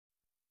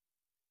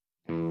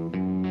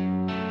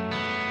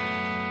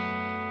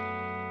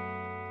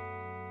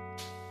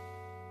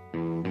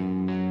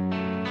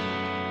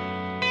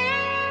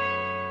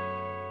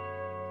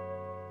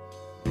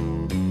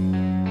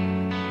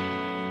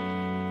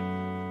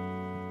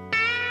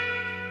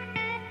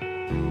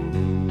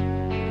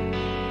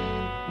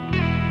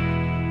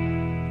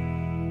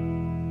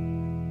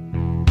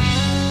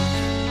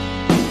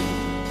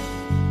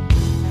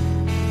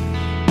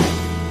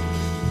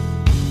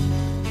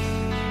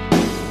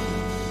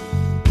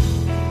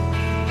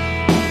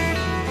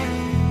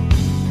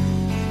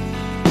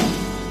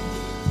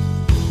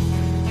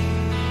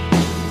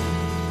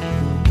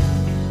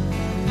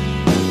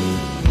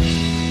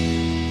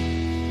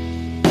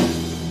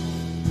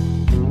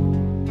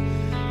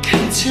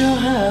Your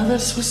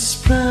others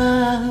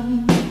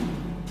whispering,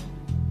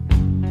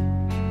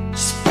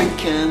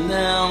 speaking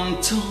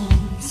in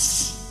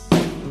tones,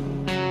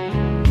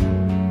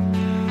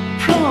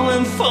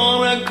 prowling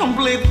for a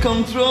complete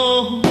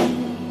control,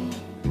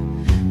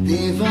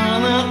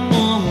 divine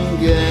own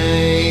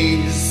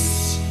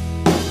gaze,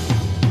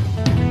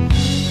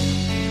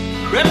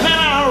 creeping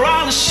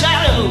around the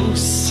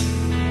shadows,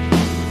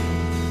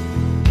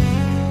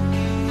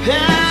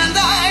 and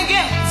I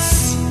guess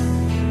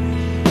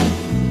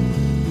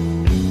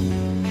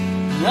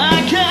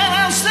I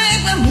cannot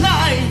sleep at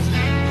night,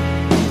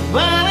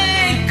 but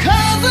it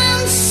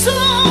causes so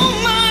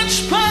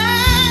much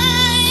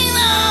pain.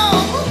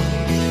 Oh,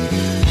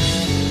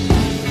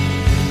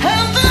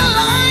 have they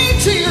lied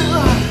to you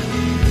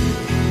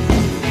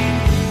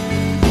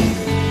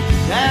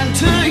and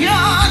to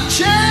your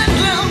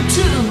children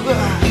too?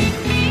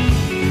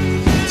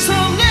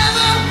 Some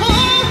never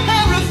hold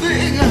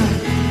everything,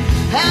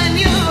 and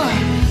you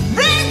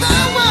bring the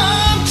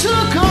world to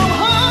come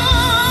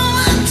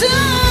home to.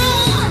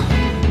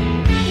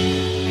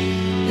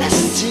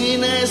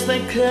 As they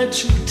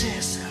cut your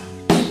desert,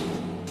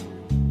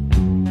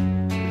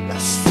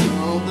 that's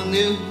all the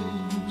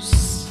news.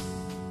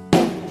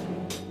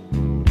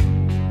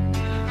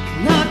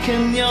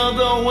 Knocking your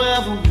door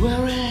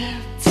everywhere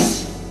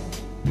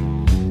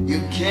you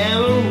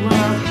can't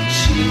wear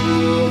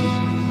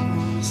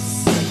shoes.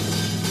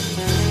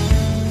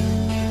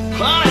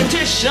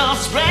 Politicians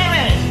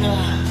spreading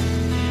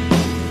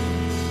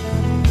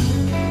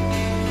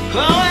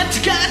to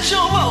catch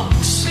your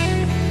votes.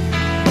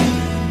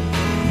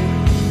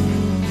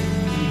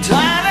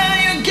 Tired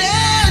you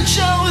get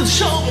shoulder to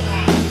shoulder,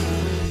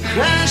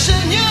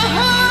 crashing your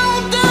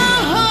whole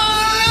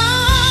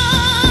around.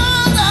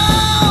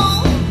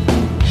 Oh,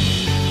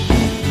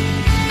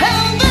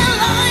 and they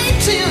lie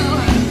to you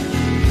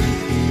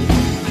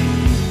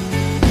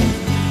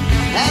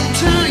and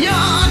to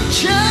your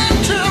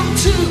children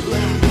too.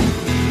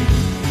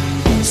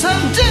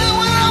 Someday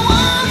when I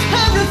want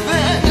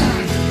everything,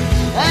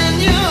 and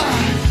you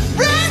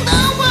bring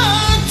the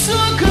world to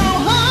go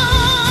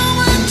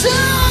home to.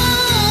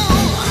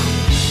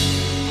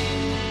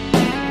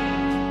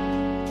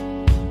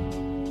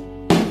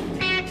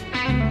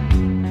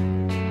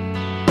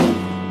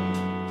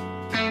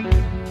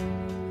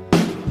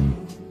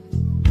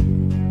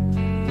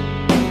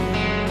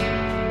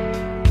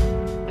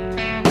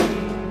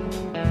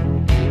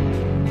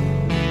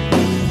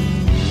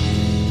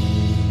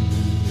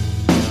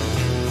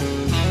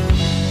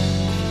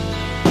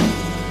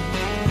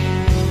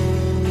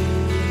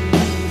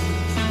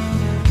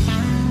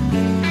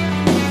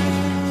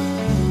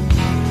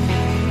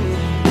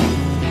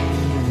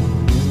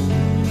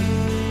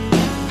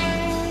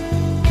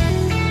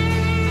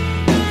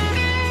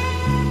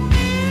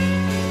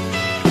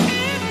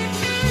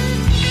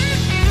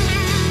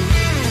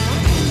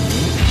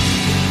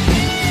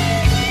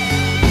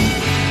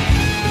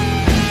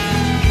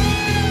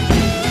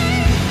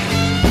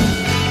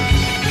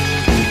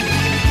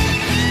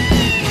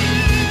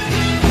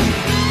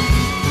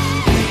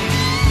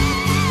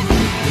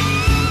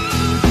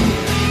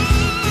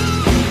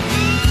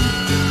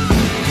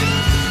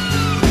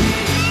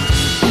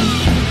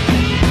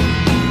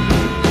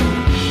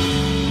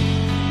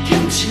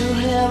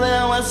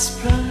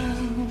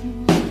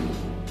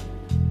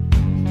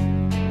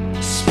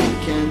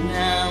 Speaking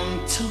in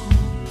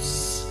tones,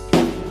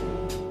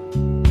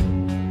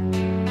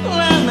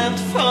 learned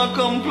for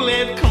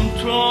complete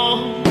control,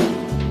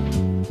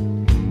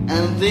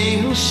 and the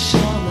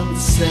ocean and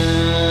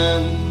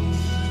sand.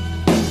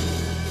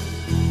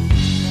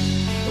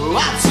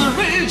 What's the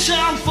reach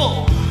out for?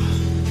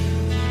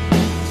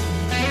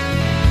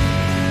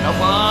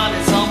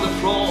 Nobody's on the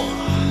floor,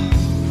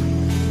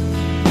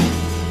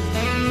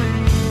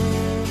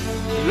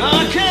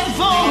 looking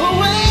for a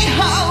way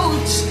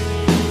out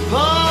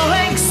or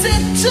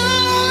exit to